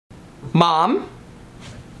Mom,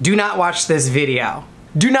 do not watch this video.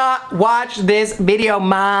 Do not watch this video,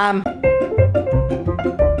 Mom.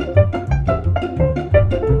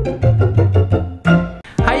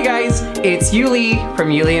 Hi you guys, it's Yuli from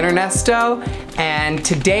Yuli and Ernesto, and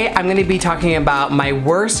today I'm gonna be talking about my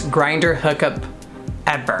worst Grindr hookup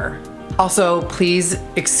ever. Also, please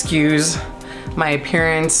excuse my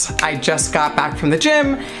appearance. I just got back from the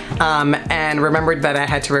gym and remembered that I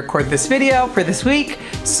had to record this video for this week,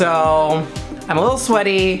 so I'm a little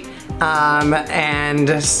sweaty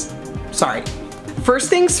and sorry. First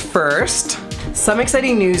things first, some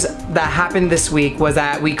exciting news that happened this week was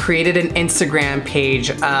that we created an Instagram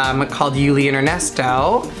page called Yuli and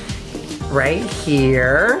Ernesto, right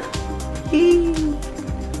here.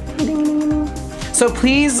 So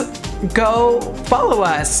please go follow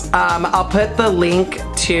us. I'll put the link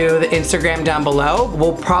to the Instagram down below.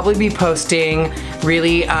 We'll probably be posting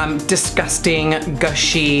really disgusting,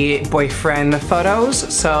 gushy boyfriend photos.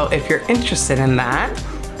 So if you're interested in that,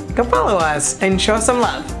 go follow us and show us some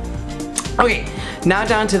love. Okay, now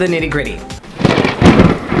down to the nitty-gritty.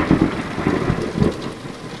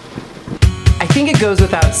 I think it goes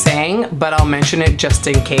without saying, but I'll mention it just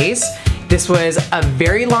in case. This was a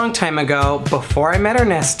very long time ago, before I met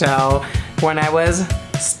Ernesto, when I was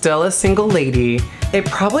still a single lady. It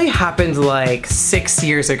probably happened like 6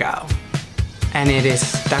 years ago, and it is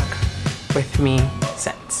stuck with me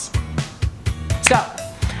since. So,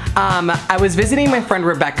 I was visiting my friend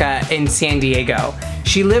Rebecca in San Diego.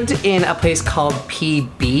 She lived in a place called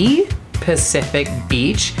PB, Pacific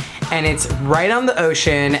Beach, and it's right on the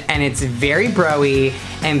ocean, and it's very bro-y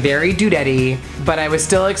and very dudette-y, but I was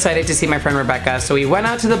still excited to see my friend Rebecca, so we went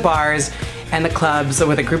out to the bars and the clubs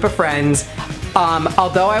with a group of friends.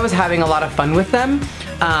 Although I was having a lot of fun with them,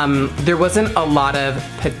 there wasn't a lot of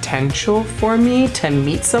potential for me to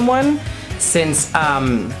meet someone since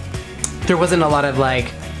there wasn't a lot of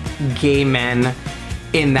like gay men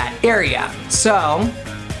in that area. So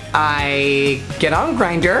I get on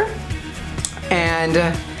Grindr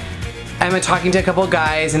and I'm talking to a couple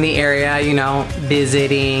guys in the area, you know,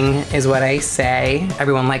 visiting is what I say.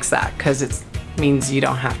 Everyone likes that because it means you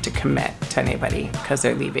don't have to commit to anybody because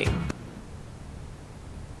they're leaving.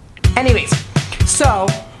 Anyways, so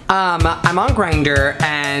I'm on Grindr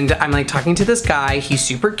and I'm like talking to this guy. He's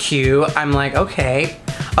super cute. I'm like, okay,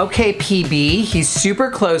 PB. He's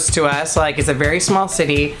super close to us. Like, it's a very small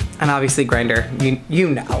city, and obviously Grindr, you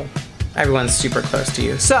know, everyone's super close to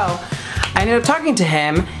you. So I ended up talking to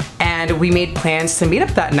him, and we made plans to meet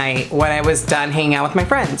up that night when I was done hanging out with my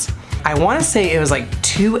friends. I want to say it was like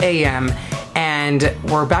 2 a.m. and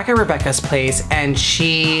we're back at Rebecca's place, and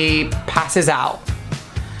she passes out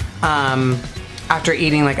after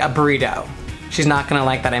eating like a burrito. She's not gonna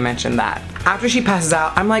like that I mentioned that. After she passes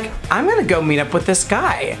out, I'm like, I'm gonna go meet up with this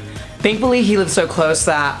guy. Thankfully, he lives so close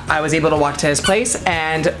that I was able to walk to his place,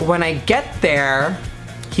 and when I get there,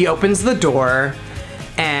 he opens the door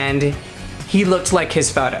and he looked like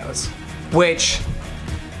his photos, which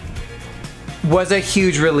was a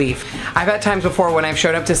huge relief. I've had times before when I've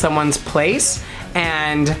showed up to someone's place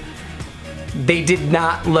and they did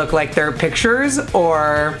not look like their pictures,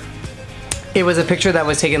 or it was a picture that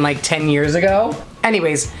was taken like 10 years ago.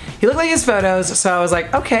 Anyways, he looked like his photos, so I was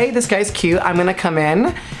like, okay, this guy's cute. I'm gonna come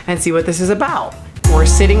in and see what this is about. We're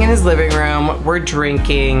sitting in his living room, we're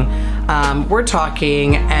drinking, we're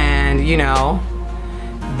talking, and you know,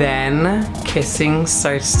 then kissing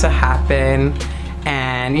starts to happen,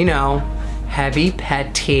 and you know, heavy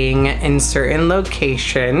petting in certain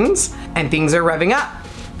locations, and things are revving up,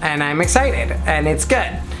 and I'm excited, and it's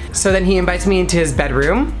good. So then he invites me into his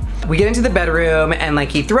bedroom. We get into the bedroom, and like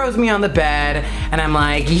he throws me on the bed, and I'm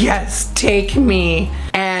like, yes, take me.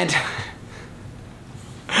 And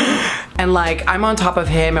like I'm on top of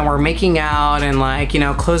him, and we're making out, and like, you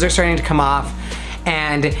know, clothes are starting to come off,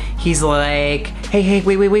 and he's like, hey,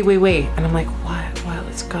 wait. And I'm like, what,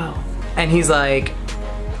 let's go. And he's like,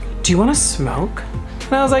 do you wanna smoke?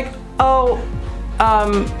 And I was like, oh,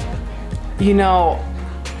 you know,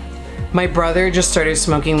 my brother just started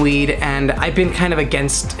smoking weed, and I've been kind of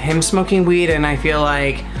against him smoking weed, and I feel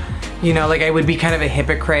like, you know, like I would be kind of a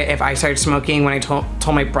hypocrite if I started smoking when I told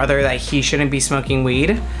my brother that he shouldn't be smoking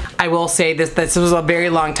weed. I will say this was a very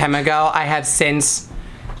long time ago. I have since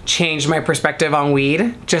changed my perspective on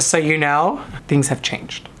weed, just so you know. Things have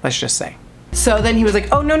changed, let's just say. So then he was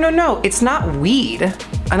like, oh, no, it's not weed.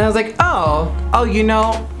 And I was like, oh, you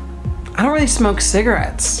know, I don't really smoke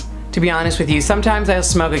cigarettes, to be honest with you. Sometimes I'll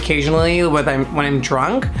smoke occasionally when I'm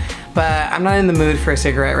drunk, but I'm not in the mood for a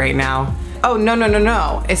cigarette right now. Oh,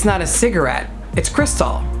 no, it's not a cigarette, it's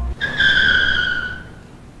crystal.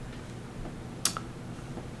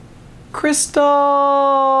 Crystal.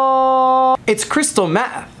 It's crystal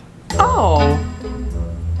meth. Oh.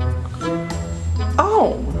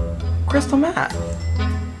 Oh. Crystal meth.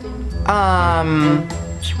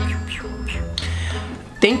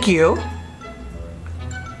 Thank you.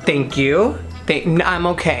 Thank you. I'm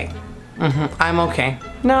okay. I'm okay.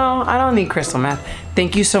 No, I don't need crystal meth.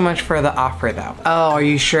 Thank you so much for the offer though. Oh, are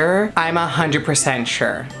you sure? I'm 100%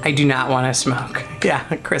 sure. I do not want to smoke. Yeah,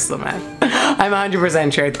 crystal meth. I'm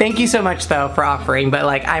 100% sure. Thank you so much though for offering, but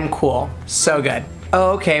like, I'm cool. So good.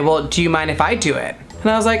 Oh, okay, well, do you mind if I do it? And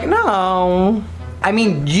I was like, no. I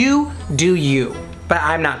mean, you do you, but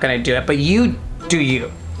I'm not gonna do it, but you do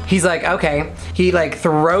you. He's like, okay. He like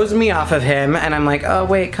throws me off of him and I'm like, oh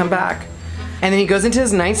wait, come back. And then he goes into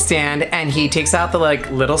his nightstand and he takes out the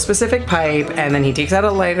like little specific pipe and then he takes out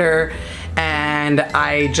a lighter and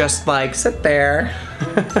I just like sit there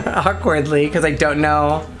awkwardly because I don't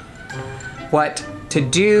know what to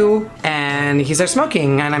do. And he starts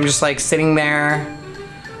smoking and I'm just like sitting there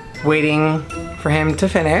waiting for him to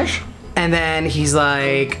finish. And then he's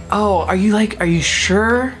like, oh, are you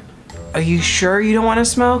sure? Are you sure you don't want to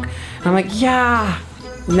smoke? And I'm like, yeah,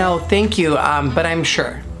 no, thank you, but I'm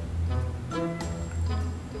sure.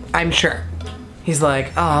 I'm sure. He's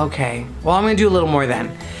like, oh, okay. Well, I'm gonna do a little more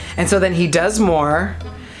then. And so then he does more,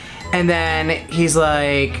 and then he's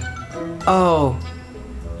like, oh,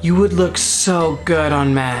 you would look so good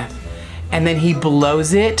on meth. And then he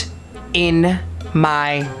blows it in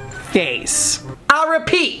my face. I'll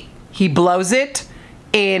repeat, he blows it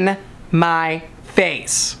in my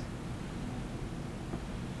face.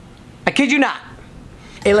 I kid you not.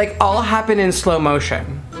 It like all happened in slow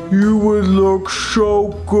motion. You would look so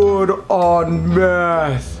good on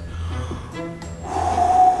meth.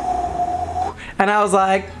 And I was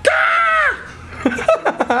like,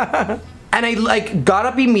 ah! And I like got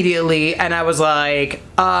up immediately and I was like,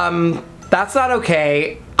 that's not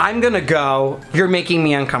okay. I'm gonna go. You're making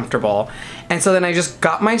me uncomfortable. And so then I just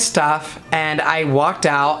got my stuff and I walked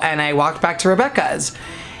out and I walked back to Rebecca's.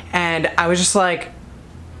 And I was just like,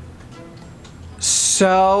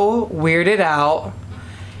 so weirded out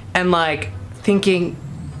and like thinking,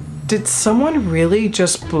 did someone really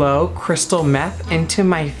just blow crystal meth into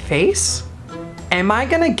my face? Am I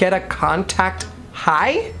gonna get a contact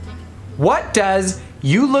high? What does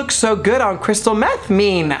 "you look so good on crystal meth"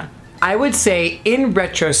 mean? I would say in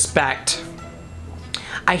retrospect,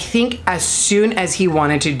 I think as soon as he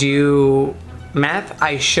wanted to do meth,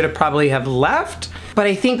 I should have probably have left. But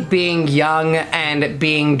I think being young and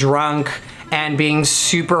being drunk and being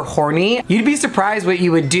super horny, you'd be surprised what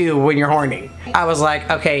you would do when you're horny. I was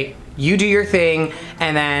like, okay, you do your thing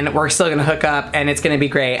and then we're still gonna hook up and it's gonna be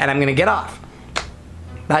great and I'm gonna get off.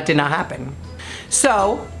 That did not happen.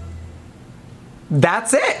 So,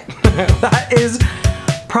 that's it. That is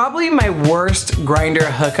probably my worst Grindr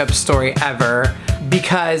hookup story ever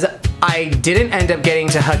because I didn't end up getting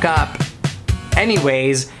to hook up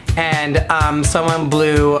anyways and someone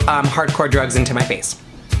blew hardcore drugs into my face.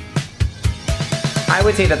 I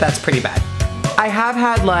would say that that's pretty bad. I have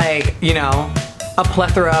had like, you know, a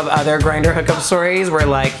plethora of other Grindr hookup stories where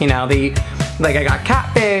like, you know, like I got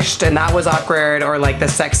catfished and that was awkward, or like the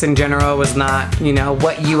sex in general was not, you know,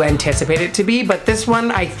 what you anticipate it to be, but this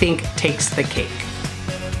one I think takes the cake.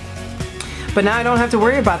 But now I don't have to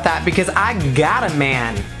worry about that because I got a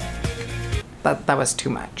man. That was too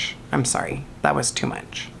much. I'm sorry, that was too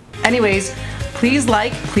much. Anyways, please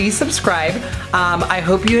like, please subscribe. I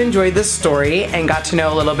hope you enjoyed this story and got to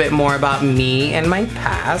know a little bit more about me and my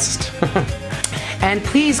past. And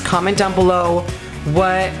please comment down below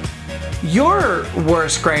what your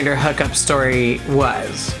worst Grindr hookup story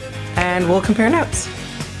was. And we'll compare notes.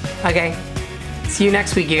 Okay, see you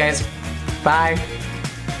next week, you guys. Bye.